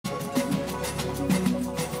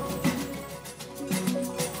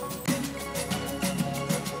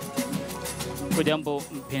Hujambo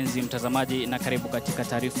mpenzi mtazamaji na karibu katika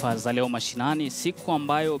taarifa za leo mashinani, siku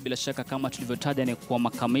ambayo bila shaka kama tulivyotaja ni kwa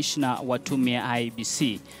makamishna wa tume ya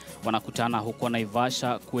IEBC wanakutana huko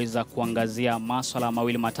Naivasha kuweza kuangazia masuala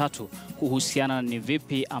mawili matatu kuhusiana ni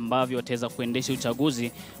vipi ambavyo wataweza kuendesha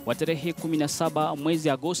uchaguzi wa tarehe 17 mwezi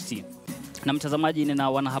Agosti. Na mtazamaji, nina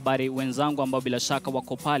wanahabari wenzangu ambao bila shaka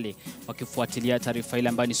wako pale wakifuatilia taarifa ile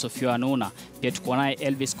ambayo ni Sofia Anuna. Pia tuko naye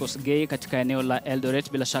Elvis Kosgei katika eneo la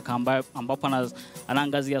Eldoret bila shaka ambapo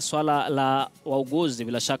anaangazia swala la wauguzi,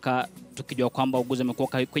 bila shaka tukijua kwamba wauguzi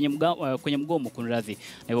wamekuwa kwenye mgomo kunradhi.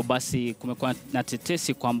 Na hivyo basi kumekuwa na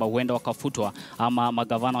tetesi kwamba huenda wakafutwa ama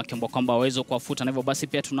magavana wakiomba kwamba waweze kuwafuta. Na hivyo basi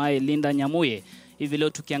pia tunaye Linda Nyamuye hivi leo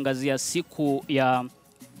tukiangazia siku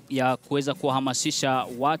ya kuweza kuhamasisha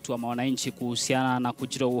watu ama wananchi kuhusiana na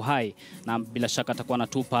kujitoa uhai, na bila shaka atakuwa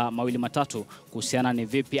anatupa mawili matatu kuhusiana ni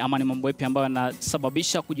vipi ama ni mambo yapi ambayo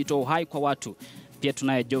yanasababisha kujitoa uhai kwa watu. Pia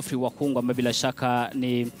tunaye Geoffrey Wakungu ambaye bila shaka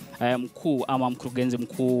ni mkuu ama mkurugenzi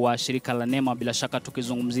mkuu wa shirika la NEMA, bila shaka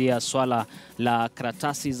tukizungumzia swala la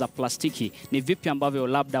karatasi za plastiki, ni vipi ambavyo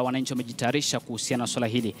labda wananchi wamejitayarisha kuhusiana na swala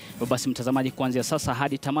hili. Basi mtazamaji, kuanzia sasa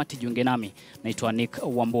hadi tamati jiunge nami. Naitwa Nick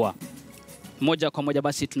Wambua. Moja kwa moja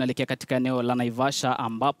basi tunaelekea katika eneo la Naivasha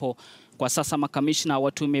ambapo kwa sasa makamishna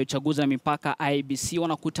wa tume ya uchaguzi na mipaka IEBC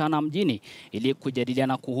wanakutana mjini ili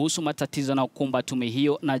kujadiliana kuhusu matatizo na ukumba tume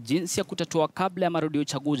hiyo na jinsi ya kutatua kabla ya marudio ya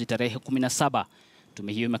uchaguzi tarehe 17.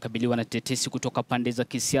 Tume hiyo imekabiliwa na tetesi kutoka pande za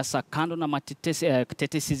kisiasa kando na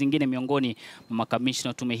tetesi zingine miongoni mwa makamishna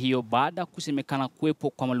wa tume hiyo baada kusemekana kuwepo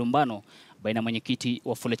kwa malumbano baina ya mwenyekiti wa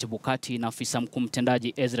Wafula Chebukati na afisa mkuu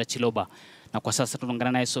mtendaji Ezra Chiloba. Na kwa sasa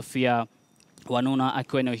tunaungana naye Sofia Wanuna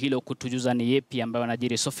akiwa eneo hilo kutujuza ni yepi ambayo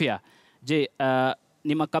yanajiri. Sofia, je,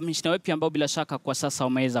 ni makamishna wepi ambao bila shaka kwa sasa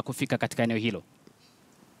wameweza kufika katika eneo hilo?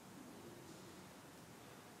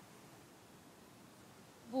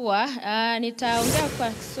 Nitaongea kwa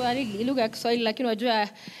Kiswahili, lugha ya Kiswahili, lakini wajua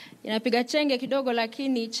inapiga chenge kidogo,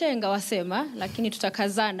 lakini chenga wasema, lakini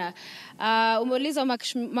tutakazana. Umeuliza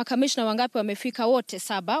makamishna wangapi wamefika? Wote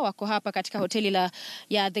 7 wako hapa katika hoteli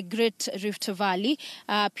ya The Great Rift Valley.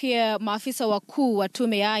 Pia maafisa wakuu wa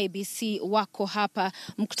tume ya IEBC wako hapa.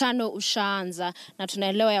 Mkutano ushaanza na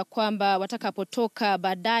tunaelewa ya kwamba watakapotoka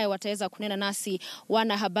baadaye wataweza kunena nasi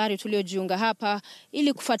wana habari tuliojiunga hapa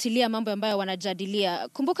ili kufuatilia mambo ambayo wanajadilia.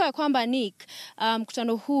 Kumbuka ya kwamba Nick,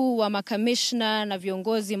 mkutano huu wa makamishna na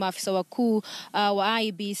viongozi maafisa wakuu wa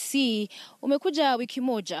IEBC umekuja wiki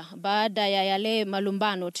moja baada ya yale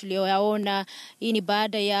malumbano tulioyaona. Hii ni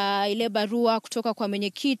baada ya ile barua kutoka kwa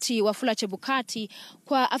mwenyekiti wa Wafula Chebukati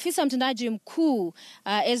kwa afisa mtendaji mkuu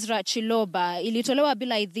Ezra Chiloba. Ilitolewa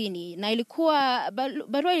bila idhini na ilikuwa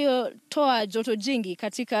barua iliyotoa joto jingi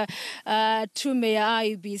katika tume ya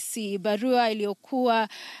IEBC, barua iliyokuwa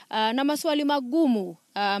na maswali magumu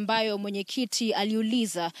ambayo mwenyekiti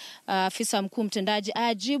aliuliza afisa mkuu mtendaji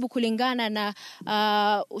ajibu kulingana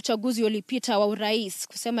na uchaguzi uliopita wa urais,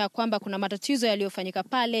 kusema ya kwamba kuna matatizo yaliyofanyika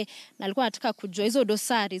pale na alikuwa anataka kujua hizo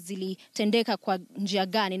dosari zilitendeka kwa njia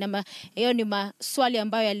gani. Na hiyo ni maswali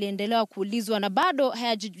ambayo yaliendelea kuulizwa na bado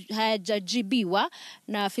hayajajibiwa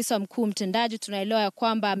na afisa mkuu mtendaji. Tunaelewa ya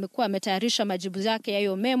kwamba amekuwa ametayarisha majibu yake ya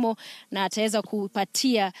hiyo memo na ataweza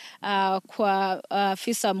kupatia kwa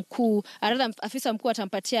afisa mkuu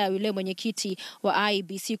atampatia yule mwenyekiti wa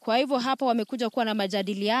IEBC. Kwa hivyo hapa wamekuja kuwa na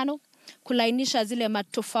majadiliano kulainisha zile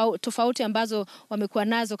tofauti ambazo wamekuwa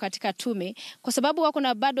nazo katika tume, kwa sababu wako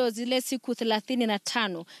na bado zile siku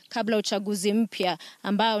 35 kabla uchaguzi mpya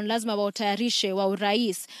ambao lazima wautayarishe wa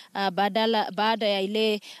urais baada ya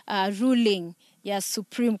ile ruling ya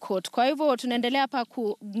Supreme Court. Kwa hivyo tunaendelea hapa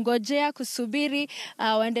kungojea kusubiri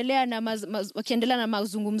wakiendelea na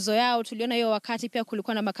mazungumzo yao. Tuliona hiyo wakati pia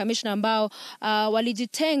kulikuwa na makamishna ambao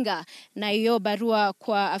walijitenga na hiyo barua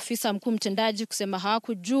kwa afisa mkuu mtendaji kusema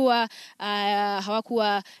hawakujua,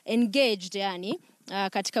 hawakuwa engaged yani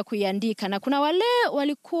katika kuiandika, na kuna wale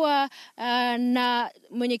walikuwa na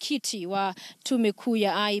mwenyekiti wa tume kuu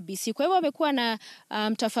ya IEBC. Kwa hivyo wamekuwa na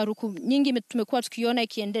mtafaruku nyingi tumekuwa tukiona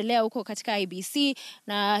ikiendelea huko katika IEBC,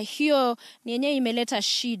 na hiyo ni yenyewe imeleta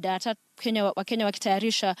shida hata Wakenya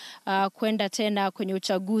wakitayarisha kwenda tena kwenye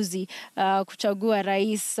uchaguzi kuchagua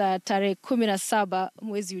rais tarehe 17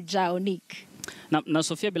 mwezi ujao. Nick na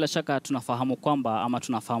Sofia, bila shaka tunafahamu kwamba ama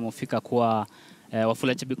tunafahamu fika kuwa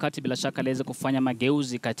Wafula Chebukati bila shaka aliweza kufanya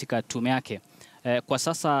mageuzi katika tume yake. Kwa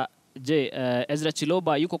sasa je, Ezra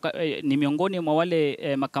Chiloba ni miongoni mwa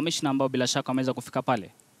wale makamishna ambao bila shaka wameweza kufika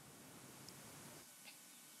pale?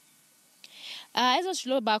 Hizo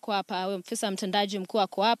Shiloba ako hapa, afisa mtendaji mkuu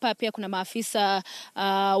ako hapa, pia kuna maafisa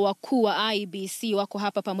wakuu wa IEBC wako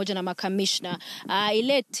hapa pamoja na makamishna.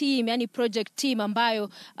 Ile team, yani project team ambayo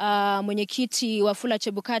mwenyekiti Wafula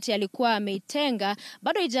Chebukati alikuwa ameitenga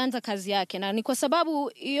bado haijaanza kazi yake, na ni kwa sababu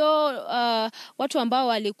hiyo watu ambao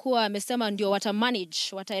walikuwa amesema ndio watamanage,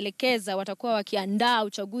 wataelekeza, watakuwa wakiandaa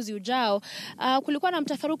uchaguzi ujao, kulikuwa na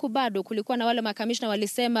mtafaruku bado. Kulikuwa na wale makamishna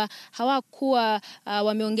walisema hawakuwa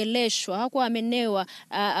wameongeleshwa, hawakuwa amenewa,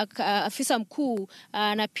 afisa mkuu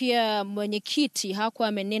na pia mwenyekiti hawakuwa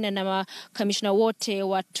amenena na makamishna wote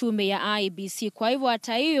wa tume ya IEBC. Kwa hivyo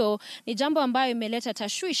hata hiyo ni jambo ambayo imeleta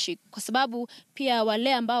tashwishi, kwa sababu pia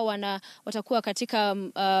wale ambao watakuwa katika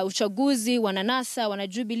uchaguzi, wananasa, wana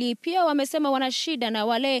Jubilee, pia wamesema wana shida na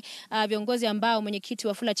wale viongozi ambao mwenyekiti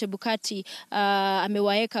Wafula Chebukati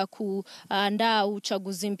amewaeka kuandaa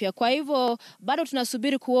uchaguzi mpya. Kwa hivyo bado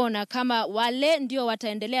tunasubiri kuona kama wale ndio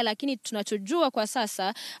wataendelea, lakini tunachojua kwa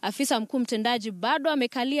sasa afisa mkuu mtendaji bado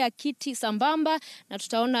amekalia kiti sambamba, na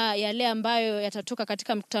tutaona yale ambayo yatatoka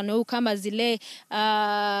katika mkutano huu, kama zile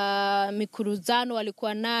mikuruzano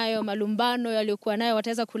walikuwa nayo, malumbano yaliokuwa nayo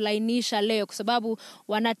wataweza kulainisha leo, kwa sababu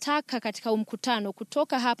wanataka katika mkutano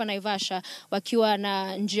kutoka hapa Naivasha wakiwa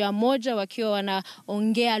na njia moja, wakiwa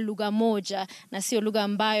wanaongea lugha moja na sio lugha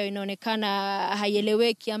ambayo inaonekana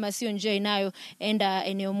haieleweki ama sio njia inayoenda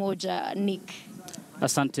eneo moja. Nick.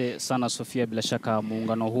 Asante sana Sofia, bila shaka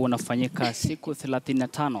muungano huu unafanyika siku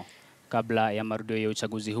 35 kabla ya marudio ya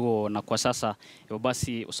uchaguzi huo, na kwa sasa hivyo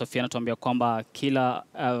basi Sofia anatuambia kwamba kila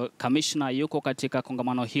kamishna yuko katika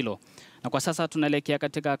kongamano hilo. Na kwa sasa tunaelekea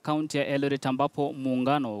katika kaunti ya Eldoret ambapo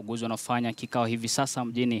muungano wa uguzi unafanya kikao hivi sasa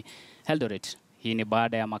mjini Eldoret. Hii ni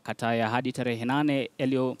baada ya makataa ya hadi tarehe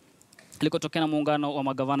 8 ilikotokea na muungano wa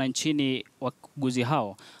magavana nchini. Waguzi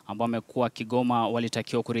hao ambao wamekuwa Kigoma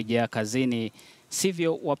walitakiwa kurejea kazini,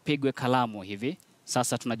 sivyo wapigwe kalamu hivi.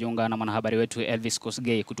 Sasa tunajiunga na mwanahabari wetu Elvis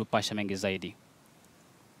Kosgei kutupasha mengi zaidi.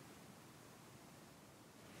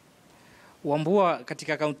 Wambua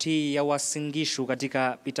katika kaunti ya Uasin Gishu,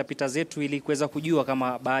 katika pitapita zetu ili kuweza kujua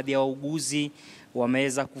kama baadhi ya wauguzi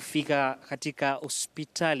wameweza kufika katika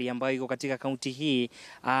hospitali ambayo iko katika kaunti hii.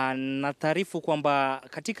 Na taarifu kwamba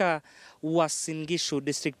katika Uasin Gishu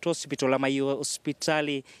District Hospital ama hiyo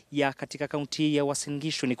hospitali ya katika kaunti ya Uasin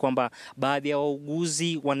Gishu ni kwamba baadhi ya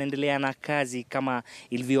wauguzi wanaendelea na kazi kama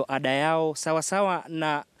ilivyo ada yao, sawa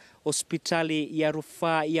na hospitali ya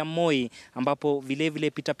rufaa ya Moi, ambapo vile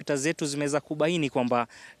pitapita zetu zimeweza kubaini kwamba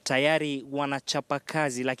tayari wanachapa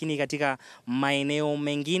kazi. Lakini katika maeneo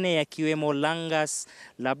mengine yakiwemo Langas,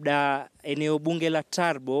 labda eneo bunge la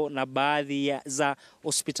Tarbo na baadhi za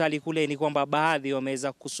hospitali kule, ni kwamba baadhi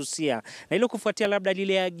wameweza kususia, na hilo kufuatia labda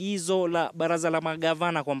lile agizo la baraza la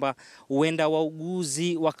magavana kwamba huenda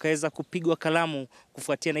wauguzi wakaweza kupigwa kalamu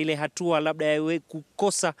kufuatia na ile hatua labda ya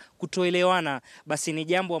kukosa kutoelewana. Basi ni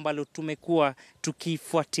jambo ambalo tumekuwa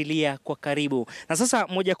tukifuatilia kwa karibu, na sasa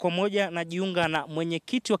moja kwa moja najiunga na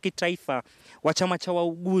mwenyekiti wa kitaifa wa chama cha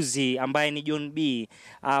wauguzi ambaye ni John B.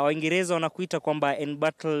 Waingereza wanakuita kwamba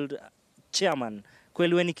embattled chairman.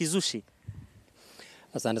 Kweli wewe ni kizushi?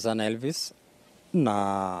 Asante sana Elvis,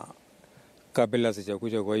 na kabla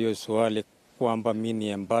sijakuja kwa hiyo swali kwamba mimi ni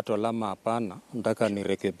embattled ama hapana, nataka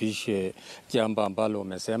nirekebishe jambo ambalo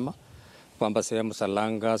umesema kwamba sehemu za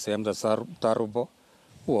Langa, sehemu za Tarubo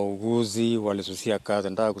wauguzi walisusia kazi.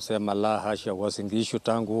 Nataka kusema la hasha, Uasin Gishu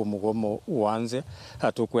tangu mgomo uanze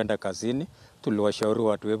hatukwenda kazini. Tuliwashauri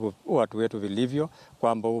watu wetu vilivyo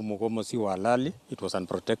kwamba huu mgomo si halali, it was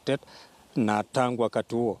unprotected, na tangu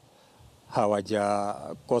wakati huo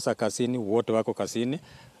hawajakosa kazini, wote wako kazini.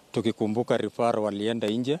 Tukikumbuka rifara walienda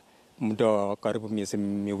nje muda wa karibu miezi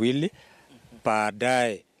miwili.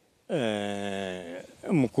 Baadaye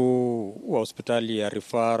mkuu wa hospitali ya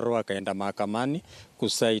rifaro akaenda mahakamani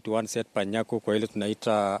kusait one set Panyako kwa ile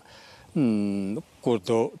tunaita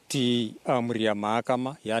kutotii amri ya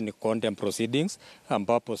mahakama, yani contempt proceedings,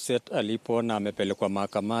 ambapo set alipoona amepelekwa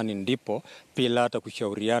mahakamani ndipo bila hata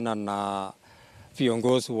kushauriana na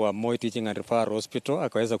viongozi wa Moi Teaching and Referral Hospital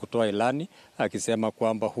akaweza kutoa ilani akisema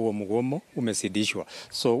kwamba huo mgomo umesidishwa.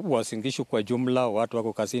 So Uasin Gishu kwa jumla watu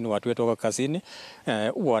wako kazini, watu wetu wako kazini,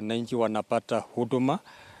 wananchi wanapata huduma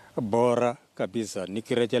bora kabisa.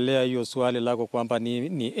 Nikirejelea hiyo swali lako kwamba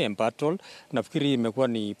ni embattled, nafikiri imekuwa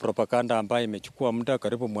ni propaganda ambayo imechukua muda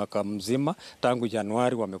karibu mwaka mzima. Tangu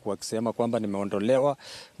Januari wamekuwa wakisema kwamba nimeondolewa,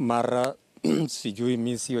 mara sijui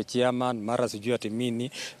mimi sio chairman, mara sijui ati mimi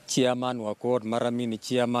ni chairman wa court, mara mimi ni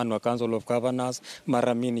chairman wa Council of Governors,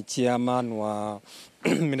 mara mimi ni chairman wa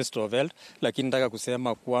Minister of Health. Lakini nataka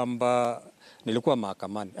kusema kwamba nilikuwa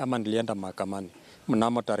mahakamani ama nilienda mahakamani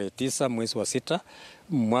mnamo tarehe 9 mwezi wa 6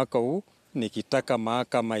 mwaka huu nikitaka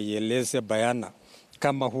mahakama ieleze bayana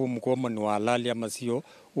kama huu mgomo ni wa halali ama sio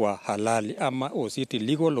wa halali, ama was it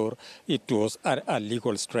illegal or it was a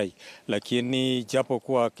legal strike. Lakini japo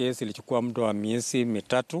kuwa kesi ilichukua muda wa miezi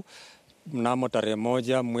mitatu, mnamo tarehe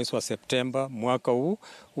 1 mwezi wa Septemba mwaka huu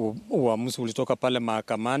uamuzi ulitoka pale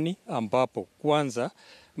mahakamani, ambapo kwanza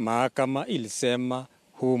mahakama ilisema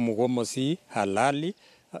huu mgomo si halali,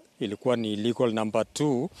 ilikuwa ni illegal. Number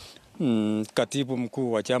 2, katibu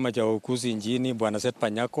mkuu wa chama cha wauguzi nchini Bwana Seth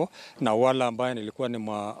Panyako na wala ambaye nilikuwa ni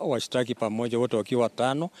washtaki pamoja, wote wakiwa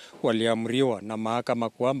 5, waliamriwa na mahakama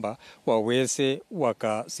kwamba waweze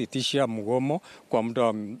wakasitisha mgomo kwa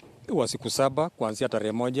muda wa siku 7 kuanzia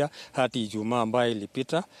tarehe 1 hadi Ijumaa ambayo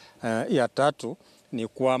ilipita. Ya 3 ni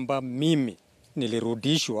kwamba mimi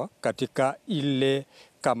nilirudishwa katika ile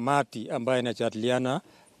kamati ambayo inajadiliana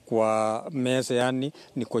kwa meza, yani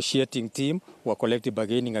negotiating team wa collective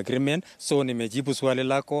bargaining agreement. So nimejibu swali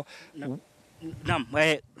lako. Naam,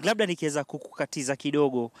 labda nikiweza kukukatiza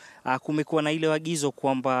kidogo, kumekuwa na ile agizo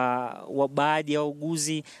kwamba baadhi ya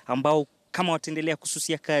wauguzi ambao kama wataendelea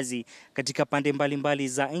kususia kazi katika pande mbalimbali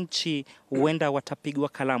za nchi huenda watapigwa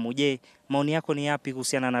kalamu. Je, maoni yako ni yapi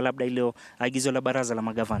kuhusiana na labda ile agizo la baraza la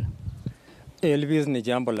magavana? Elvis, ni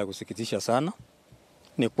jambo la kusikitisha sana.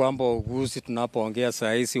 Ni kwamba wauguzi tunapoongea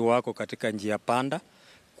saa hizi wako katika njia panda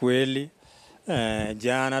kweli.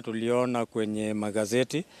 Jana tuliona kwenye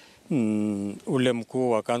magazeti ule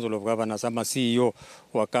mkuu wa Council of Governors ama CEO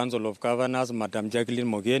wa Council of Governors Madam Jacqueline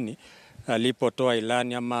Mogeni alipotoa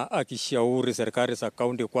ilani ama akishauri serikali za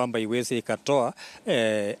kaunti kwamba iweze ikatoa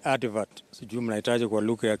advert, sijui mnahitaji kwa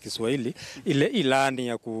lugha ya Kiswahili, ile ilani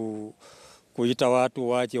ya kuita watu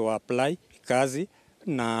waje wa apply kazi,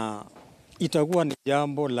 na itakuwa ni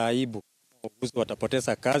jambo la aibu wauguzi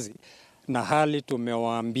watapoteza kazi, na hali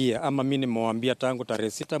tumewaambia ama mimi nimewaambia tangu tarehe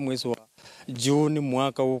 6 mwezi wa Juni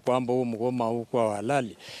mwaka huu kwamba huu mgomo haukuwa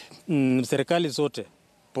halali. Serikali zote,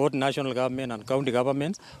 both national government and county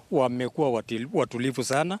governments, wamekuwa watulivu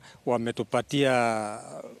sana, wametupatia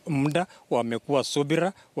muda, wamekuwa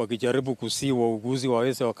subira wakijaribu kusi wauguzi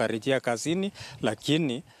waweze wakarejea kazini,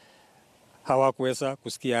 lakini hawakuweza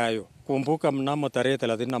kusikia hayo. Kumbuka mnamo tarehe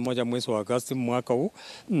 31 mwezi wa Agosti mwaka huu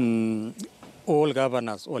all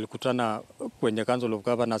governors walikutana kwenye Council of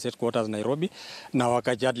Governors headquarters Nairobi, na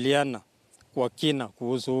wakajadiliana kwa kina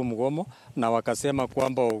kuhusu huu mgomo, na wakasema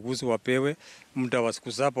kwamba wauguzi wapewe muda wa siku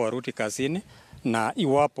 7 warudi kazini, na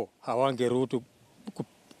iwapo hawangerudi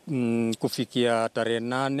kufikia tarehe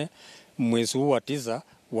 8 mwezi huu wa 9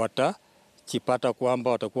 watajipata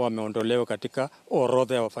kwamba watakuwa wameondolewa katika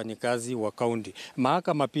orodha ya wafanyikazi wa kaunti.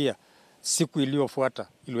 Mahakama pia siku iliyofuata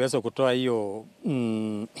iliweza kutoa hiyo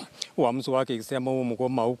uamuzi wake ikisema huu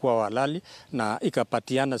mgomo haukuwa halali, na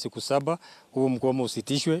ikapatiana siku 7 huu mgomo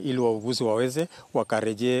usitishwe ili wauguzi waweze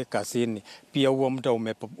wakarejee kazini. Pia huo muda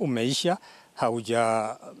umeisha,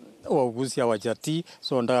 wauguzi hawajatii.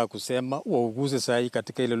 So nataka kusema wauguzi sasa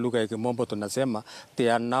katika ile lugha ya Kimombo tunasema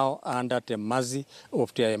they are now under the mercy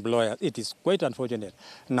of their employers. It is quite unfortunate.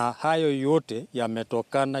 Na hayo yote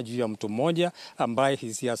yametokana juu ya mtu mmoja ambaye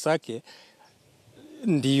hisia zake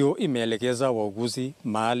ndio imeelekeza wauguzi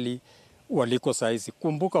mahali waliko saizi.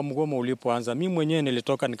 Kumbuka mgomo ulipoanza, mimi mwenyewe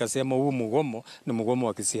nilitoka nikasema huu mgomo ni mgomo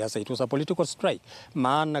wa kisiasa. It was a political strike.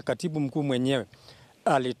 Maana katibu mkuu mwenyewe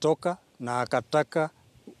alitoka na akataka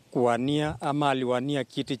kuwania ama aliwania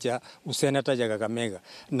kiti cha useneta cha Kakamega,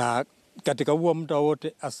 na katika huo muda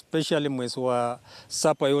wote especially mwezi wa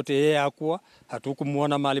 7 yote yeye hakuwa,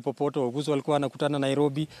 hatukumuona mahali popote. Wauguzi walikuwa wanakutana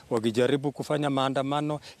Nairobi wakijaribu kufanya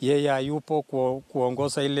maandamano, yeye hayupo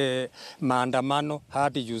kuongoza ile maandamano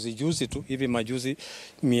hadi juzi tu hivi majuzi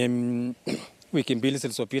wiki 2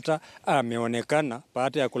 zilizopita ameonekana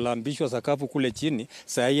baada ya kulambishwa sakafu kule chini.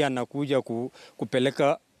 Sasa hii anakuja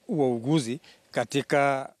kupeleka wauguzi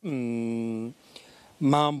katika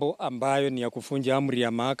mambo ambayo ni ya kufunja amri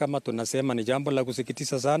ya mahakama. Tunasema ni jambo la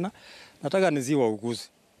kusikitisha sana. Nataka nizi wauguzi,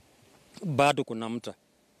 bado kuna mta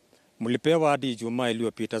mlipewa hadi Ijumaa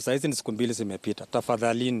iliyopita. Sasa hizi ni siku 2 zimepita.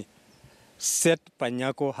 Tafadhalini, Seth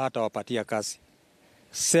Panyako hata wapatia kazi.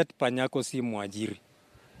 Seth Panyako si mwajiri.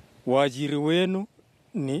 Waajiri wenu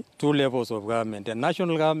ni 2 levels of government, the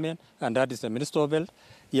national government and that is the Minister of Health.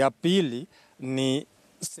 Ya pili ni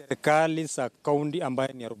serikali za kaunti ambayo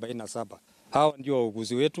ni 47. Hao ndio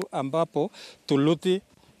wauguzi wetu, ambapo thuluthi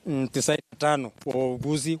 95 wa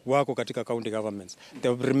wauguzi wako katika county governments.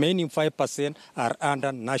 The remaining 5% are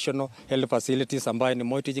under national health facilities ambayo ni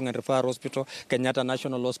Moi Teaching and Referral Hospital, Kenyatta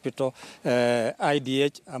National Hospital,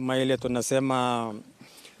 IDH ama ile tunasema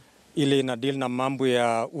ile ina deal na mambo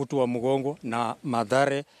ya utu wa mgongo, na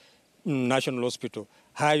Mathare National Hospital.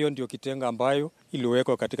 Hayo ndio kitengo ambayo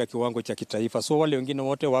iliwekwa katika kiwango cha kitaifa. So wale wengine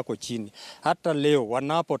wote wako chini. Hata leo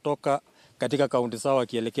wanapotoka katika kaunti zao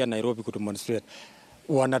wakielekea Nairobi kudemonstrate,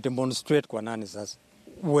 wana demonstrate kwa nani sasa?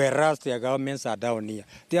 Whereas their governments are down here.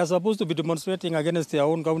 They are supposed to be demonstrating against their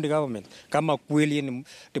own county government. Kama kweli ni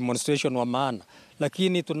demonstration wa maana.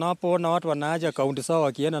 Lakini tunapoona watu wanaaja kaunti zao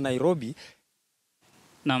wakienda Nairobi.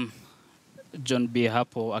 Naam, John B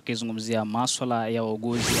hapo akizungumzia masuala ya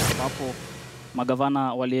wauguzi, ambapo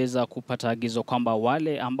magavana waliweza kupata agizo kwamba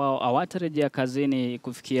wale ambao hawatarejea kazini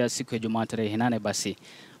kufikia siku ya Jumaa tarehe 8 basi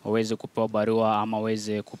waweze kupewa barua ama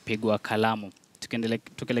waweze kupigwa kalamu.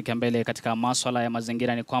 Tukielekea mbele katika masuala ya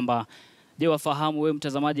mazingira ni kwamba, je, wafahamu wewe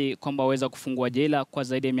mtazamaji kwamba waweza kufungua jela kwa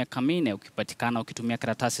zaidi ya miaka 4 ukipatikana ukitumia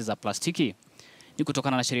karatasi za plastiki? Ni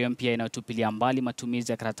kutokana na sheria mpya inayotupilia mbali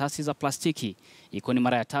matumizi ya karatasi za plastiki. Iko ni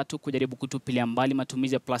mara ya 3 kujaribu kutupilia mbali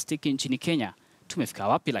matumizi ya plastiki nchini Kenya. Tumefika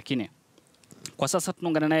wapi lakini? Kwa sasa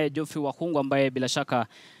tunaungana naye Geoffrey Wahungu ambaye bila shaka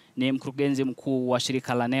ni mkurugenzi mkuu wa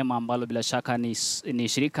shirika la NEMA ambalo bila shaka ni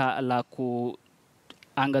shirika la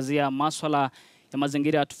kuangazia masuala ya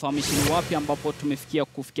mazingira. Tufahamishe ni wapi ambapo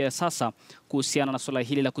kufikia sasa kuhusiana na swala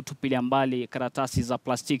hili la kutupilia mbali karatasi za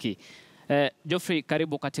plastiki. Geoffrey,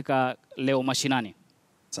 karibu katika Leo Mashinani.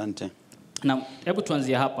 Asante. Na hebu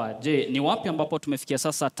tuanzie hapa. Je, ni wapi ambapo tumefikia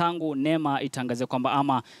sasa tangu NEMA itangaze kwamba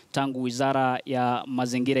ama tangu Wizara ya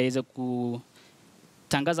Mazingira iweze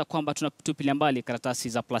kutangaza kwamba tunatupilia mbali karatasi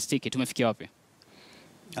za plastiki, tumefikia wapi?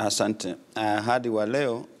 Asante. Hadi wa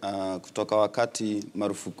leo kutoka wakati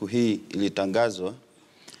marufuku hii ilitangazwa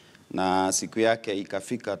na siku yake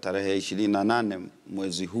ikafika tarehe 28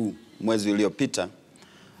 mwezi uliopita,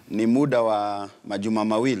 ni muda wa majuma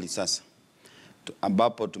mawili sasa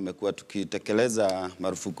ambapo tumekuwa tukitekeleza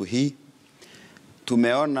marufuku hii.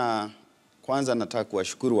 Tumeona, kwanza nataka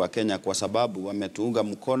kuwashukuru wa Kenya kwa sababu wametuunga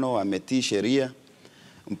mkono, wametii sheria.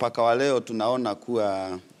 Mpaka wa leo tunaona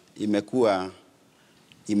kuwa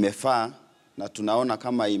imefaa na tunaona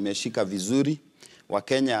kama imeshika vizuri.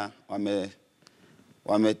 Wakenya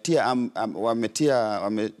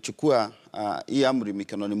wamechukua hii amri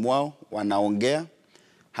mikononi mwao, wanaongea,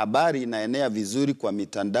 habari inaenea vizuri kwa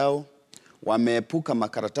mitandao, wameepuka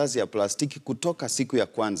makaratasi ya plastiki kutoka siku ya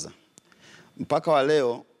kwanza. Mpaka wa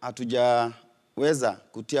leo hatujaweza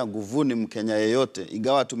kutia nguvuni Mkenya yeyote,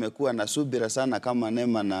 ingawa tumekuwa na subira sana kama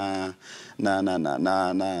NEMA na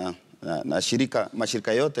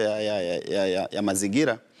mashirika yote ya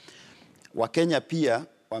mazingira. Wakenya pia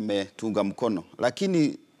wametunga mkono,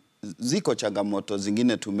 lakini ziko changamoto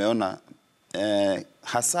zingine tumeona,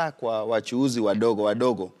 hasa kwa wachuuzi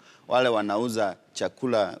wadogo wale wanauza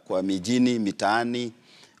chakula kwa mijini, mitaani,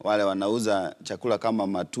 wale wanauza chakula kama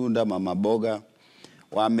matunda, mama boga.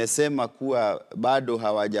 Wamesema kuwa bado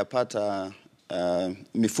hawajapata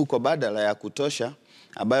mifuko badala ya kutosha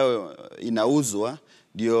ambayo inauzwa,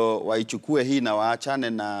 ndio waichukue hii na waachane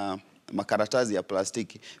na makaratasi ya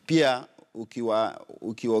plastiki. Pia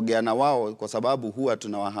ukiongea na wao, kwa sababu huwa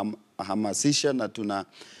tunawahamasisha na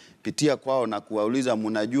tunapitia kwao na kuwauliza,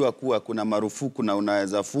 mnajua kuwa kuna marufuku na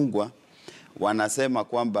unaweza fungwa, wanasema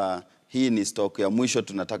kwamba hii ni stock ya mwisho,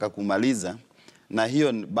 tunataka kumaliza, na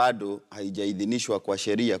hiyo bado haijaidhinishwa kwa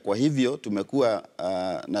sheria. Kwa hivyo tumekuwa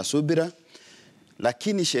na subira,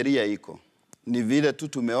 lakini sheria iko. Ni vile tu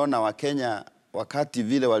tumeona Wakenya wakati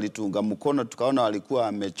vile walitunga mkono, tukaona walikuwa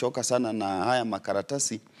wamechoka sana na haya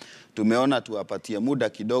makaratasi. Tumeona tuwapatie muda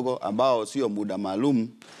kidogo ambao sio muda maalum,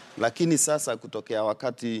 lakini sasa kutokea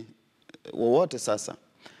wakati wowote sasa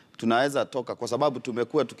tunaweza toka, kwa sababu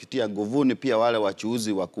tumekuwa tukitia nguvuni pia wale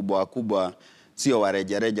wachuuzi wakubwa, sio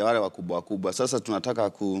warejareja, wale wakubwa. Sasa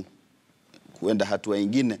tunataka kuenda hatua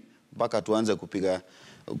nyingine mpaka tuanze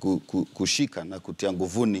kushika na kutia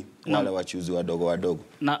nguvuni wale wachuuzi wadogo.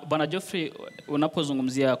 Na Bwana Geoffrey,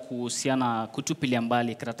 unapozungumzia kuhusiana kutupilia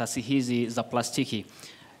mbali karatasi hizi za plastiki,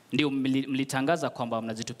 ndio mlitangaza kwamba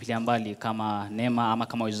mnazitupilia mbali kama NEMA ama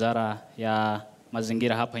kama Wizara ya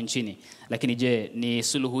Mazingira hapa nchini. Lakini je, ni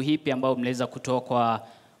suluhu ipi ambayo mliweza kutoa kwa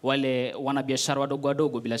wale wanabiashara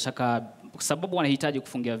wadogo bila shaka, kwa sababu wanahitaji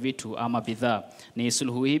kufungia vitu ama bidhaa? Ni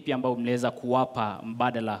suluhu ipi ambayo mliweza kuwapa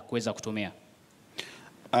mbadala kuweza kutumia?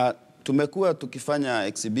 Tumekuwa tukifanya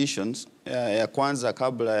exhibitions ya kwanza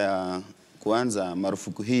kabla ya kuanza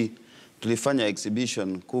marufuku hii. Tulifanya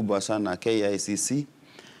exhibition kubwa sana KICC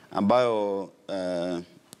ambayo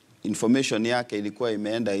information yake ilikuwa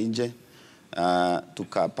imeenda nje.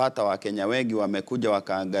 Tukapata Wakenya wengi wamekuja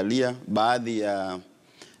wakaangalia baadhi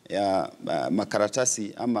ya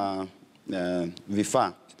makaratasi ama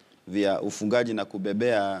vifaa vya ufungaji na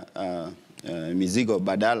kubebea mizigo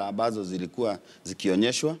badala ambazo zilikuwa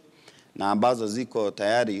zikionyeshwa na ambazo ziko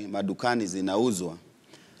tayari madukani zinauzwa.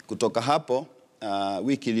 Kutoka hapo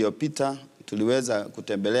wiki iliyopita tuliweza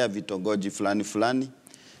kutembelea vitongoji fulani.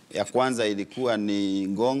 Ya kwanza ilikuwa ni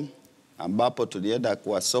Ngong, ambapo tulienda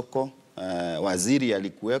kwa soko, waziri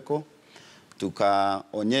alikuweko,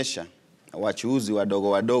 tukaonyesha wachuuzi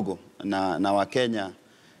wadogo na Wakenya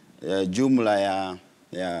jumla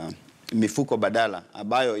ya mifuko badala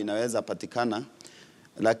ambayo inaweza patikana.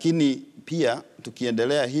 Lakini pia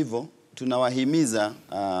tukiendelea hivyo, tunawahimiza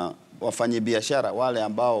wafanyabiashara wale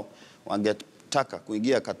ambao wangetaka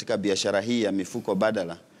kuingia katika biashara hii ya mifuko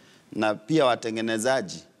badala, na pia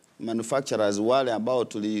watengenezaji manufacturers wale ambao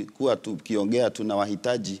tulikuwa tukiongea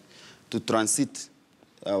tunawahitaji to transit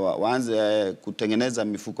waanze kutengeneza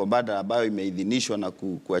mifuko badala ambayo imeidhinishwa na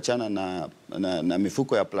kuachana na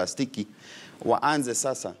mifuko ya plastiki, waanze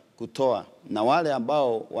sasa kutoa, na wale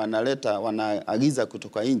ambao wanaagiza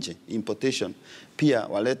kutoka nje, importation, pia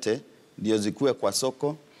walete ndio zikuwe kwa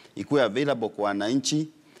soko, ikuwe available kwa wananchi.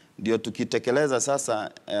 Ndio tukitekeleza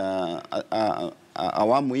sasa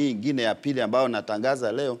awamu hii ingine ya pili ambayo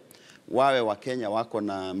natangaza leo, wawe Wakenya wako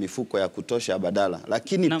na mifuko ya kutosha badala.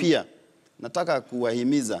 Lakini pia nataka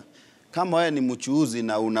kuwahimiza, kama wewe ni mchuuzi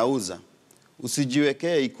na unauza,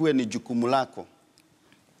 usijiwekee ikuwe ni jukumu lako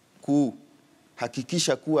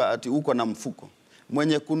kuhakikisha kuwa ati uko na mfuko.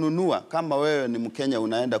 Mwenye kununua, kama wewe ni Mkenya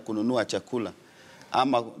unaenda kununua chakula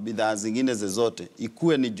ama bidhaa zingine zozote,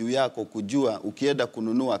 ikuwe ni juu yako kujua ukienda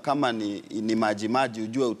kununua, kama ni maji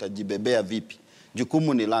ujue utajibebea vipi.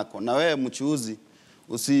 Jukumu ni lako. Na wewe mchuuzi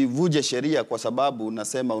usivuje sheria kwa sababu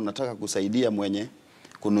unasema unataka kusaidia mwenye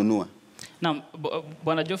kununua. Naam,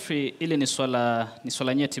 Bwana Geoffrey, ile ni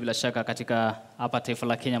swala nyeti bila shaka katika hapa taifa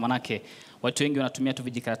la Kenya, manake watu wengi wanatumia tu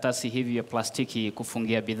vijikaratasi hivi vya plastiki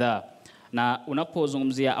kufungia bidhaa. Na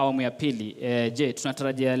unapozungumzia awamu ya pili, je,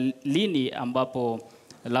 tunatarajia lini ambapo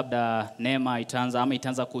labda NEMA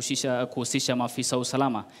itaanza kuhusisha maafisa wa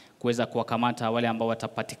usalama kuweza kuwakamata wale ambao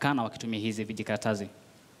watapatikana wakitumia hizi vijikaratasi?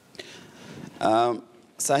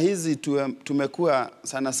 Saa hizi tumekuwa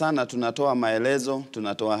sana tunatoa maelezo,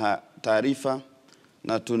 tunatoa taarifa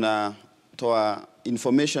na tunatoa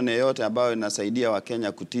information yoyote ambayo inasaidia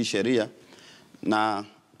Wakenya kutii sheria na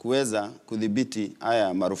kuweza kudhibiti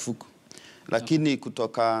haya marufuku. Lakini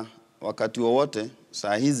kutoka wakati wowote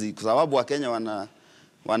saa hizi, kwa sababu Wakenya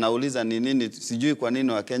wanauliza ni nini, sijui kwa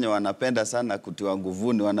nini Wakenya wanapenda sana kutiwa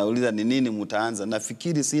nguvuni, wanauliza ni nini mtaanza.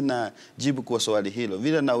 Nafikiri sina jibu kwa swali hilo.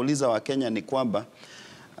 Vile nauliza Wakenya ni kwamba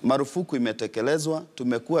marufuku imetekelezwa,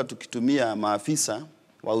 tumekuwa tukitumia maafisa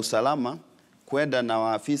wa usalama kwenda na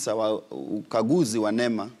maafisa wa ukaguzi wa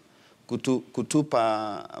NEMA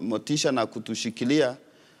kutupa motisha na kutushikilia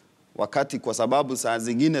wakati, kwa sababu saa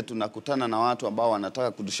zingine tunakutana na watu ambao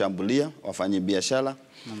wanataka kutushambulia, wafanyabiashara.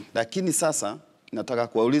 Lakini sasa nataka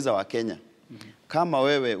kuwauliza Wakenya, kama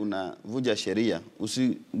wewe unavuja sheria,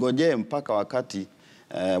 usigojee mpaka wakati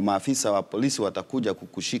maafisa wa polisi watakuja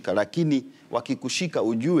kukushika, lakini wakikushika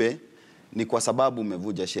ujue ni kwa sababu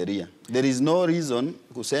umevuja sheria. There is no reason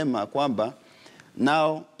kusema kwamba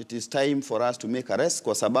now it is time for us to make arrest,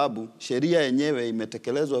 kwa sababu sheria yenyewe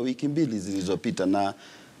imetekelezwa wiki 2 zilizopita, na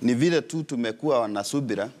ni vile tu tumekuwa na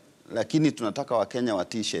subira, lakini tunataka Wakenya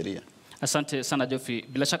watii sheria. Asante sana Geoffrey.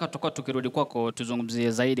 Bila shaka tutakuwa tukirudi kwako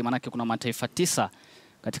tuzungumzie zaidi, manake kuna mataifa 9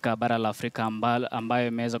 katika bara la Afrika ambayo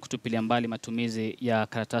imeweza kutupilia mbali matumizi ya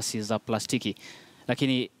karatasi za plastiki.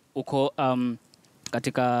 Lakini uko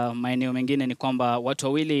katika maeneo mengine ni kwamba watu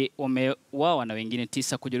 2 wameuawa na wengine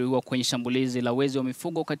 9 kujeruhiwa kwenye shambulizi la wezi wa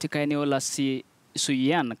mifugo katika eneo la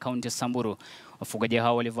Suyian, kaunti ya Samburu. Wafugaji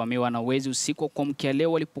hao walivamiwa na wezi usiku wa kuamkia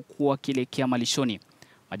leo walipokuwa wakielekea malishoni.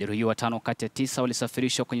 Majeruhi 5 kati ya 9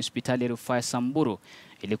 walisafirishwa kwenye hospitali ya rufaa ya Samburu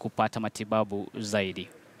ili kupata matibabu zaidi.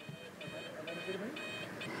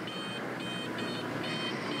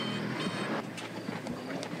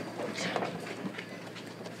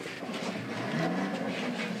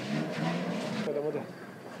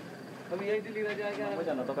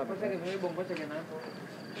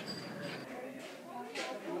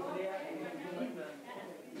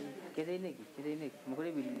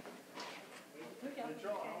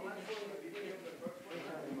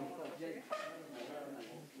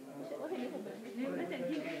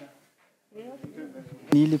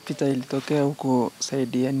 Nilipita ilitokea huko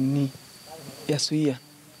saidi ya Suia.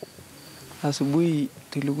 Asubuhi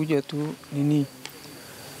tulikuja tu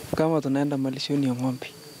kama tunaenda malishoni ya ng'ombe.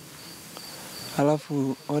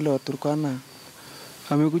 Alafu wale Waturkana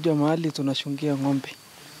wamekuja mahali tunashungia ng'ombe.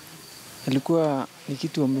 Ilikuwa ni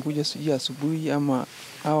kitu wamekuja Suia asubuhi ama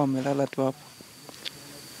hawa wamelala tu hapo.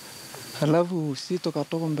 Alafu sisi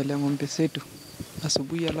tukatoka mbele ya ng'ombe zetu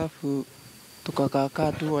asubuhi, alafu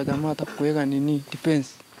tukakaa tu wajamaa kuweka defense.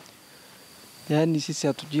 Yaani sisi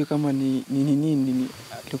hatujui kama ni nini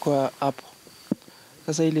ilikuwa hapo.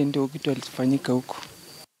 Sasa ile ndio kitu ilifanyika huko.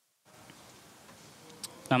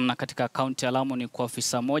 Na katika kaunti ya Lamu ni kwa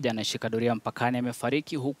afisa mmoja anayeshika doria mpakani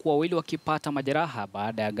amefariki, huku wawili wakipata majeraha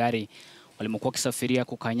baada ya gari walimokuwa wakisafiria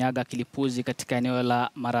kukanyaga kilipuzi katika eneo la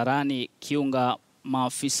Mararani Kiunga.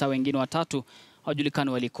 Maafisa wengine watatu hawajulikani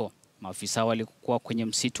waliko. Maafisa walikuwa kwenye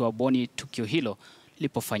msitu wa Boni tukio hilo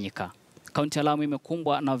lilipofanyika. Kaunti ya Lamu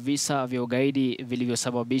imekumbwa na visa vya ugaidi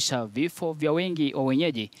vilivyosababisha vifo vya wengi wa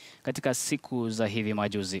wenyeji katika siku za hivi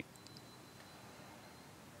majuzi.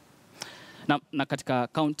 Na katika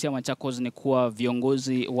kaunti ya Machakos ni kuwa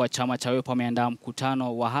viongozi wa chama cha Wiper wameandaa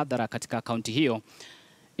mkutano wa hadhara katika kaunti hiyo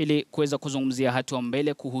ili kuweza kuzungumzia hatua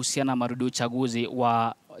mbele kuhusiana na marudio uchaguzi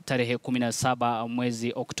wa tarehe 17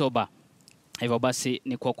 mwezi Oktoba. Hivyo basi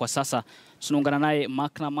ni kwa sasa tunaungana naye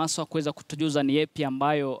Mark Namaso kuweza kutujuza ni yapi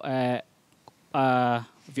ambayo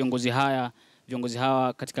viongozi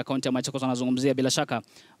hawa katika kaunti ya Machakos wanazungumzia. Bila shaka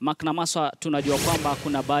Mark Namaso, tunajua kwamba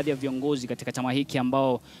kuna baadhi ya viongozi katika chama hiki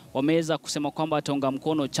ambao wameweza kusema kwamba wataunga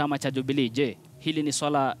mkono chama cha Jubilee. Je, hili ni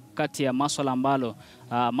swala kati ya masuala ambayo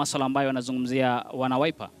wanazungumzia wana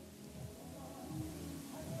Wiper?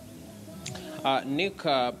 Nick,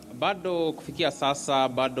 bado kufikia sasa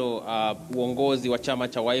bado uongozi wa chama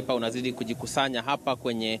cha Wiper unazidi kujikusanya hapa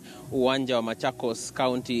kwenye uwanja wa Machakos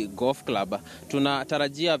County Golf Club.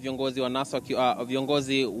 Tunatarajia viongozi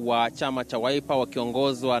wa chama cha Wiper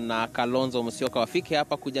wakiongozwa na Kalonzo Musyoka wafike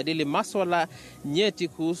hapa kujadili masuala nyeti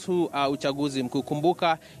kuhusu uchaguzi mkuu.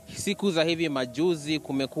 Kumbuka siku za hivi majuzi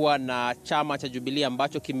kumekuwa na chama cha Jubilee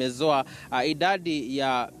ambacho kimezoa idadi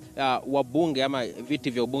ya wabunge ama viti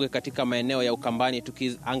vya ubunge katika maeneo ya Ukambani,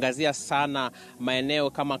 tukiangazia sana maeneo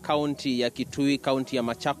kama kaunti ya Kitui, kaunti ya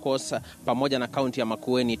Machakos pamoja na kaunti ya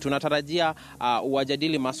Makueni. Tunatarajia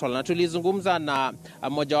wajadili masuala, na tulizungumza na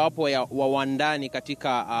mojawapo ya wawandani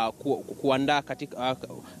katika kuandaa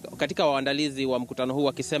katika waandalizi wa mkutano huu,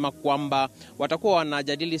 wakisema kwamba watakuwa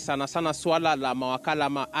wanajadili sana swala la mawakala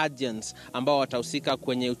ama agents ambao watahusika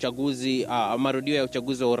kwenye uchaguzi, marudio ya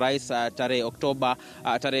uchaguzi wa urais tarehe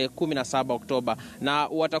 17 Oktoba, na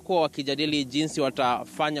watakuwa wakijadili jinsi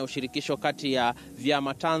watafanya ushirikisho kati ya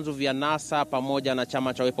vyama tanzu vya NASA pamoja na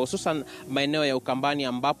chama cha Wiper, hususan maeneo ya Ukambani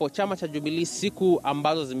ambapo chama cha Jubilee siku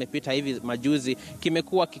ambazo zimepita hivi majuzi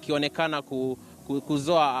kimekuwa kikionekana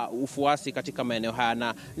kuzoa ufuasi katika maeneo haya,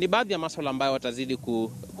 na ni baadhi ya masuala ambayo watazidi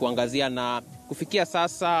kuangazia, na kufikia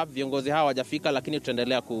sasa viongozi hawa hawajafika, lakini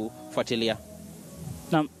tutaendelea kufuatilia.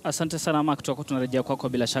 Na asante sana Mark, tutakuwa tunarejea kwako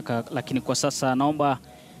bila shaka, lakini kwa sasa naomba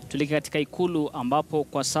tulike katika ikulu ambapo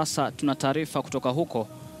kwa sasa tuna taarifa kutoka huko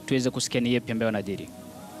tuweze kusikia ni yapi ambayo yanajiri.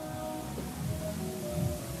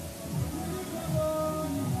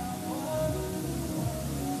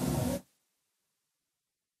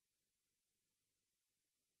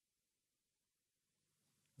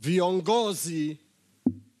 Viongozi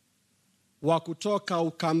wa kutoka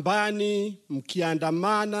Ukambani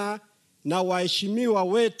mkiandamana na waheshimiwa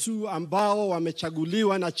wetu ambao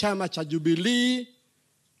wamechaguliwa na chama cha Jubilee,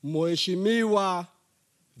 Mheshimiwa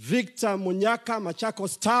Victor Munyaka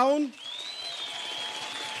Machakos Town,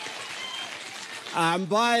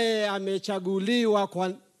 ambaye amechaguliwa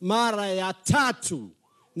kwa mara ya 3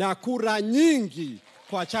 na kura nyingi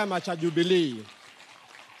kwa chama cha Jubilee,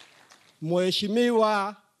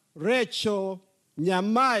 Mheshimiwa Rachel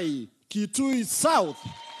Nyamai Kitui South,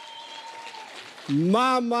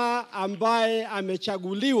 mama ambaye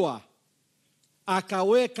amechaguliwa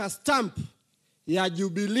akaweka stamp ya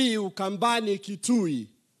Jubilee Ukambani Kitui.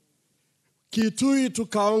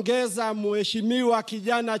 Tukaongeza mheshimiwa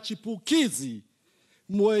kijana chipukizi,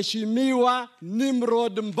 Mheshimiwa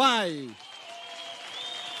Nimrod Mbai.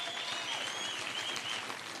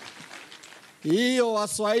 Hiyo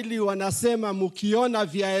Waswahili wanasema mukiona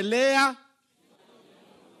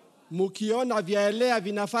vyaelea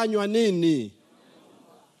vinafanywa nini?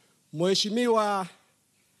 Mheshimiwa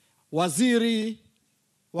Waziri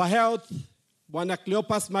wa Health Bwana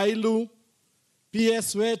Cleopas Mailu,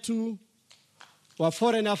 PS wetu wa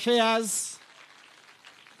Foreign Affairs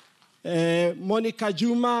Monica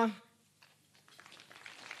Juma,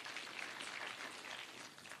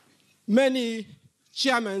 many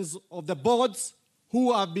chairmen of the boards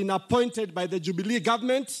who have been appointed by the Jubilee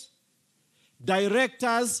government,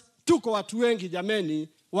 directors, tuko watu wengi jameni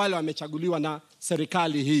wale wamechaguliwa na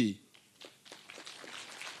serikali hii.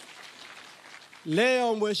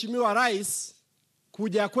 Leo Mheshimiwa Rais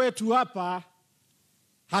kuja kwetu hapa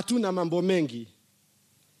hatuna mambo mengi,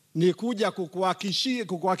 ni kuja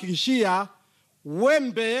kukuhakikishia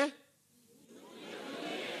wembe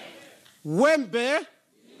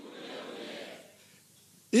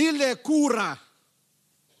ile kura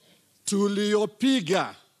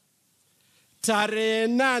tuliopiga tarehe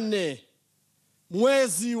 8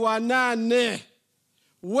 mwezi wa 8,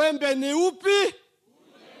 wembe ni upi?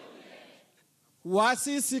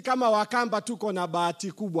 Wasisi kama Wakamba tuko na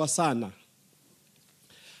bahati kubwa sana.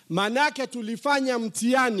 Manake tulifanya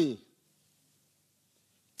mtihani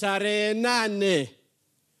tarehe 8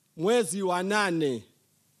 mwezi wa 8.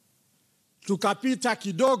 Tukapita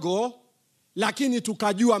kidogo, lakini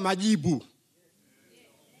tukajua majibu.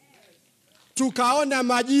 Tukaona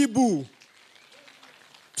majibu.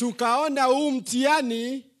 Tukaona huu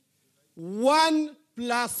mtihani 1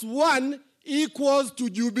 + 1 equals to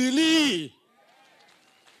Jubilee.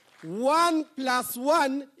 1 +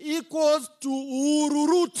 1 equals to Uhuru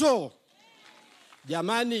Ruto.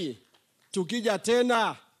 Jamani, tukija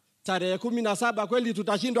tena tarehe 17 kweli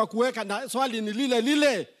tutashindwa kuweka, na swali ni lile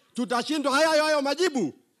lile, tutashindwa hayo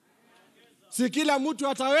majibu? Si kila mtu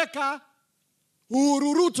ataweka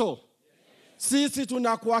Uhuru Ruto? Sisi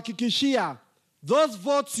tunakuhakikishia, those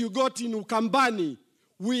votes you got in Ukambani,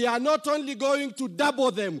 we are not only going to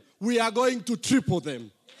double them, we are going to triple them.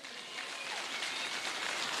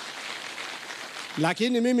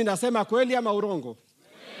 Lakini mimi nasema kweli ama urongo?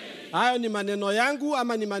 Hayo ni maneno yangu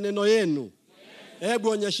ama ni maneno yenu? Hebu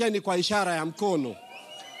onyesheni kwa ishara ya mkono.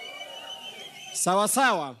 Sawa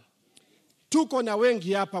sawa. Tuko na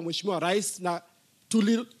wengi hapa Mheshimiwa Rais, na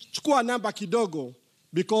tulichukua namba kidogo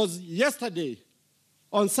because yesterday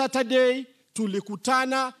on Saturday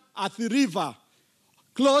tulikutana at the river,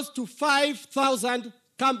 close to 5,000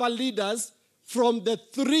 Kamba leaders from the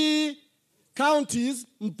 3 counties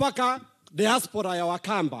mpaka diaspora ya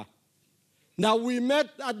Wakamba. Now we made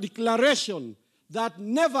a declaration that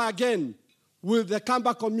never again will the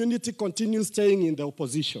Kamba community continue staying in the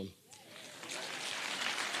opposition.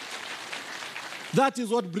 That is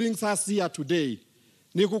what brings us here today.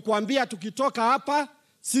 Ni kukuambia tukitoka hapa,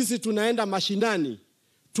 sisi tunaenda mashinani.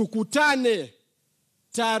 Tukutane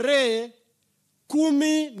tarehe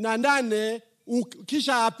 18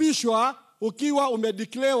 ukisha apishwa, ukiwa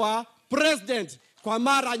umedeclarewa president kwa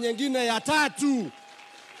mara nyingine ya 3.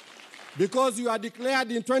 Because you are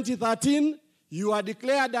declared in 2013, you are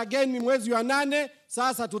declared again mwezi wa 8,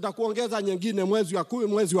 sasa tutakuongeza nyingine mwezi wa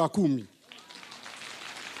 10.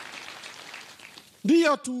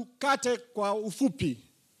 Ndiyo tukate kwa ufupi.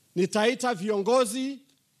 Nitaita viongozi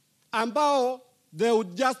ambao they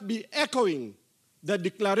would just be echoing the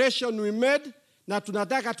declaration we made, na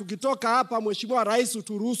tunataka tukitoka hapa Mheshimiwa Rais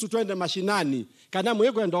uturuhusu twende mashinani. Kana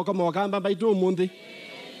mwego ndo kama Wakamba baitu mundi.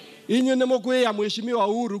 Inyo nemo kwe ya Mheshimiwa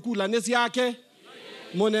Uhuru kula nesi yake.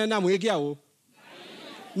 Monena mwegiao.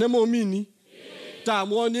 Nemo mini.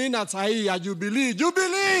 Tamuoni na sahi ya Jubilee.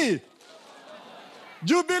 Jubilee!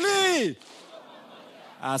 Jubilee!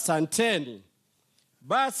 Asanteni.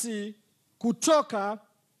 Basi kutoka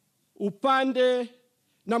upande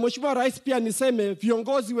na Mheshimiwa Rais, pia niseme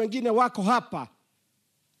viongozi wengine wako hapa,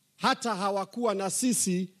 hata hawakuwa na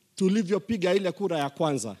sisi tulivyopiga ile kura ya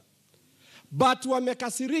kwanza, but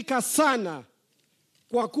wamekasirika sana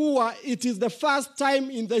kwa kuwa it is the first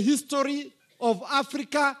time in the history of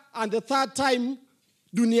Africa and the third time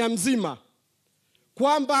dunia mzima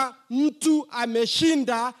kwamba mtu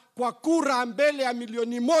ameshinda kwa kura mbele ya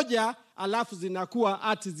milioni 1, alafu zinakuwa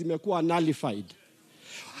ati zimekuwa nullified.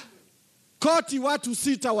 Koti watu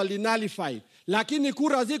 6 walinullify, lakini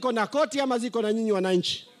kura ziko na koti ama ziko na nyinyi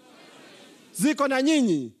wananchi? Ziko na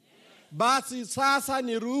nyinyi. Basi sasa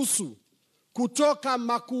ni ruhusu kutoka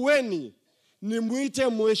Makueni nimuite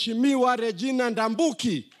Mheshimiwa Regina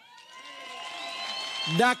Ndambuki.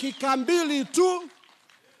 Dakika 2 tu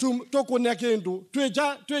tukune kindu.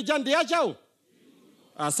 Tueja ndia chao.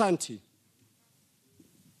 Asante.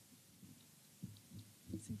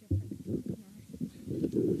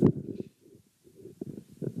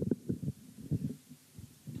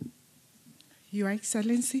 Your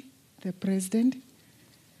Excellency, the President,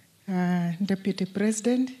 Deputy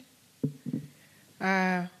President,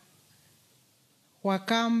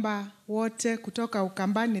 Wakamba wote kutoka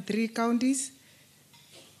Ukambani 3 counties.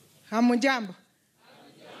 Hamujambo?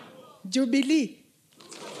 Jubilee.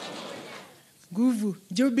 Nguvu.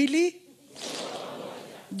 Jubilee.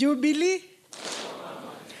 Jubilee.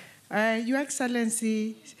 Your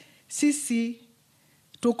Excellency, sisi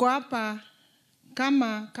tuko hapa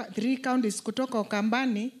kama 3 counties kutoka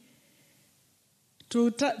Ukambani,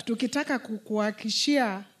 tukitaka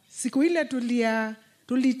kukuhakikishia siku ile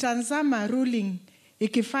tulitazama ruling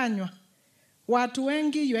ikifanywa, watu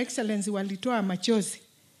wengi Your Excellency walitoa machozi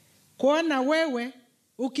kuona wewe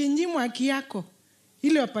ukinyimwa haki yako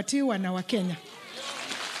ile wapatiwa na Wakenya.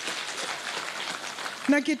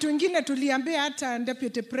 Na kitu ingine tuliambia hata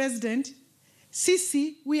Deputy President,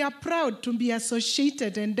 sisi we are proud to be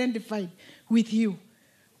associated and identified with you.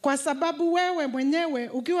 Kwa sababu wewe mwenyewe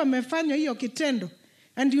ukiwa umefanya hiyo kitendo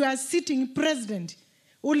and you are sitting president,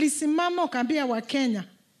 ulisimama ukaambia wa Kenya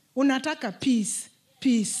unataka peace,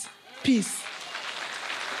 peace, peace.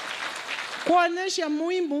 Kuonyesha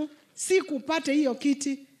muhimu si kupata hiyo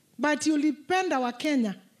kiti, but ulipenda wa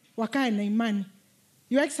Kenya wakae na imani.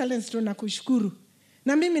 Your Excellency, tunakushukuru.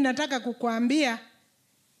 Na mimi nataka kukuambia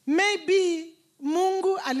maybe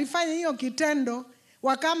Mungu alifanya hiyo kitendo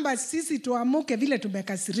wakamba sisi tuamuke vile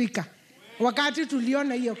tumekasirika wakati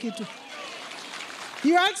tuliona hiyo kitu.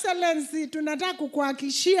 Your Excellency, tunataka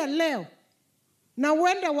kukuhakikishia leo na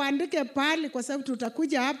uende waandike pale, kwa sababu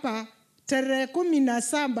tutakuja hapa tarehe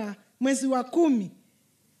 17 mwezi wa 10.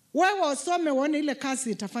 Wewe usome uone ile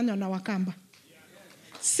kazi itafanywa na Wakamba.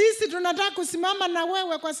 Sisi tunataka kusimama na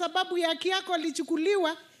wewe kwa sababu ya haki yako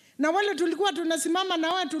ilichukuliwa, na wale tulikuwa tunasimama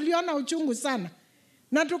na wewe tuliona uchungu sana.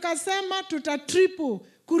 Na tukasema triple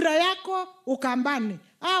kura yako Ukambani.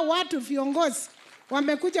 Watu viongozi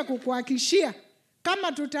wamekuja kukuhakikishia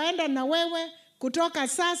kama tutaenda na wewe kutoka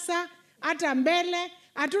sasa hata mbele,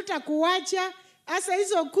 hatutakuacha. Asa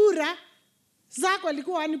hizo kura zako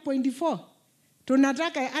ilikuwa 1.4.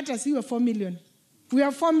 Tunataka hata siwe 4 million. We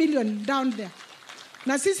are 4 million down there.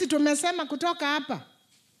 Na sisi tumesema kutoka hapa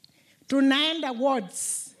tunaenda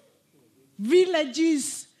wards,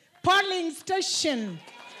 villages, polling station.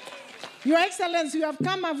 Your Excellency, you have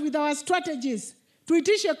come up with our strategies.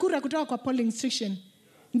 Tuitishe kura kutoka kwa polling station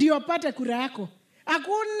ndio pate kura yako.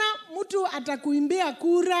 Hakuna mtu atakuimbia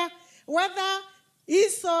kura whether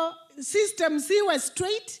hizo system siwe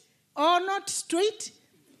straight or not straight.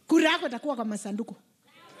 Kura yako itakuwa kwa masanduku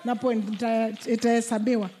na point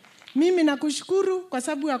itahesabiwa. Mimi nakushukuru kwa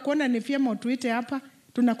sababu ya kuona ni vyema tuite hapa.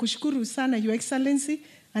 Tunakushukuru sana Your Excellency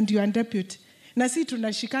and your deputy. Na sisi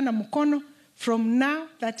tunashikana mkono from now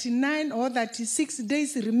 39 or 36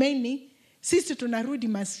 days remaining. Sisi tunarudi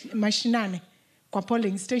mashinani kwa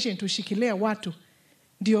polling station tushikilie watu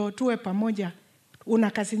ndio tuwe pamoja.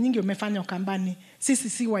 Una kazi nyingi umefanya Ukambani. Sisi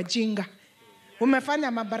si wajinga.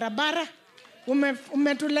 Umefanya mabarabara,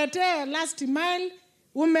 umetuletea last mile,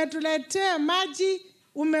 umetuletea maji,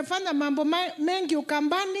 umefanya mambo mengi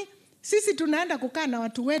Ukambani. Sisi tunaenda kukaa na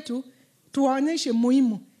watu wetu tuwaonyeshe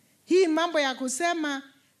muhimu. Hii mambo ya kusema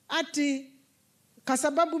ati kwa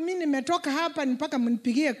sababu mimi nimetoka hapa mpaka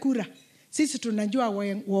mnipigie kura. Sisi tunajua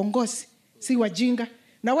uongozi, si wajinga.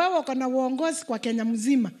 Na wewe uko na uongozi kwa Kenya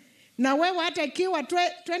mzima. Na wewe hata ikiwa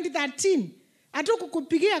 2013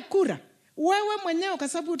 hatukukupigia kura, wewe mwenyewe kwa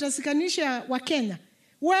sababu utasikanisha wa Kenya,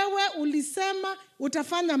 wewe ulisema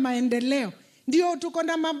utafanya maendeleo. Ndio tuko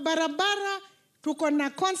na mabarabara, tuko na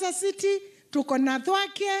Konza City, tuko na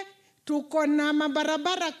Thwake, tuko na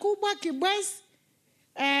mabarabara kubwa Kibwezi,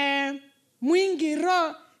 Mwingi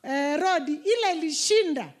Road ile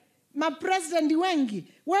ilishinda mapresident wengi.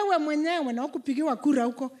 Wewe mwenyewe na ukupigiwa kura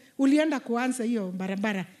huko ulienda kuanza hiyo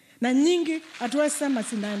barabara, na nyingi hatuwezi sema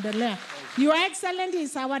zinaendelea. Your Excellency,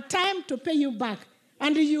 is our time to pay you back,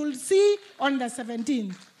 and you'll see on the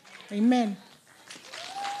 17th. Amen.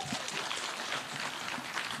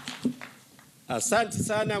 Asante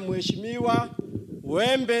sana mheshimiwa.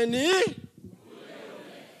 Wembeni.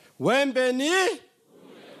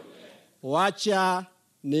 Wacha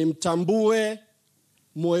nimtambue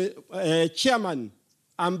chairman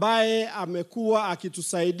ambaye amekuwa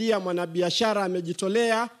akitusaidia, mwanabiashara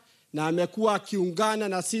amejitolea na amekuwa akiungana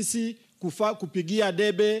na sisi kupigia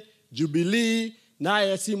debe Jubilee,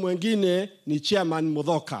 naye si mwingine ni chairman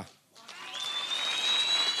Mudhoka.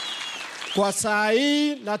 Kwa saa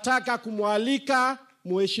hii nataka kumwalika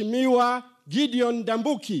mheshimiwa Gideon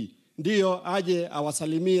Dambuki ndio aje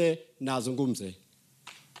awasalimie na azungumze.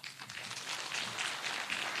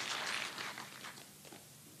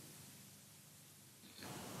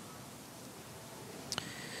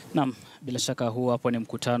 Naam, bila shaka huu hapo ni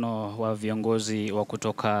mkutano wa viongozi wa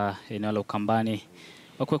kutoka eneo la Ukambani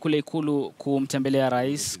wakiwa kule Ikulu kumtembelea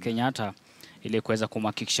Rais Kenyatta ili kuweza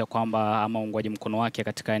kumhakikisha kwamba ama uungwaji mkono wake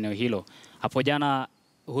katika eneo hilo. Hapo jana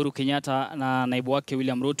Uhuru Kenyatta na naibu wake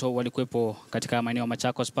William Ruto walikuwepo katika maeneo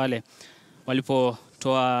Machakos pale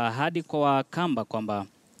walipotoa ahadi kwa Wakamba kwamba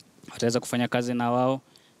wataweza kufanya kazi na wao,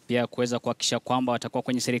 pia kuweza kuhakikisha kwamba watakuwa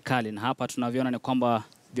kwenye serikali. Na hapa tunavyoona ni kwamba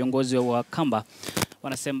viongozi wa Wakamba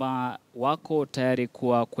wanasema wako tayari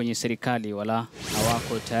kuwa kwenye serikali, wala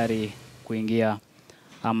hawako tayari kuingia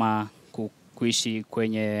ama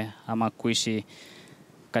kuishi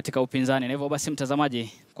katika upinzani. Na hivyo basi,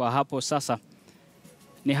 mtazamaji, kwa hapo sasa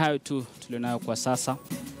ni hayo tu tulionayo kwa sasa.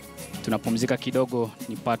 Tunapumzika kidogo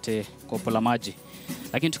nipate kopo la maji.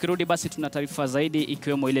 Lakini tukirudi basi tuna taarifa zaidi,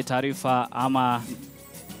 ikiwemo ile taarifa ama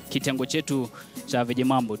kitengo chetu cha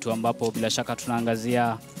vijimambo tu, ambapo bila shaka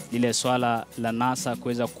tunaangazia lile swala la NASA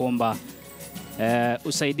kuweza kuomba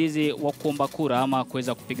usaidizi wa kuomba kura ama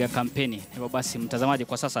kuweza kupiga kampeni. Hivyo basi mtazamaji,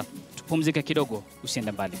 kwa sasa tupumzike kidogo,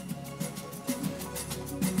 usiende mbali.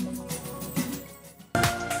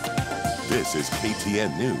 This is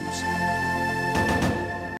KTN News.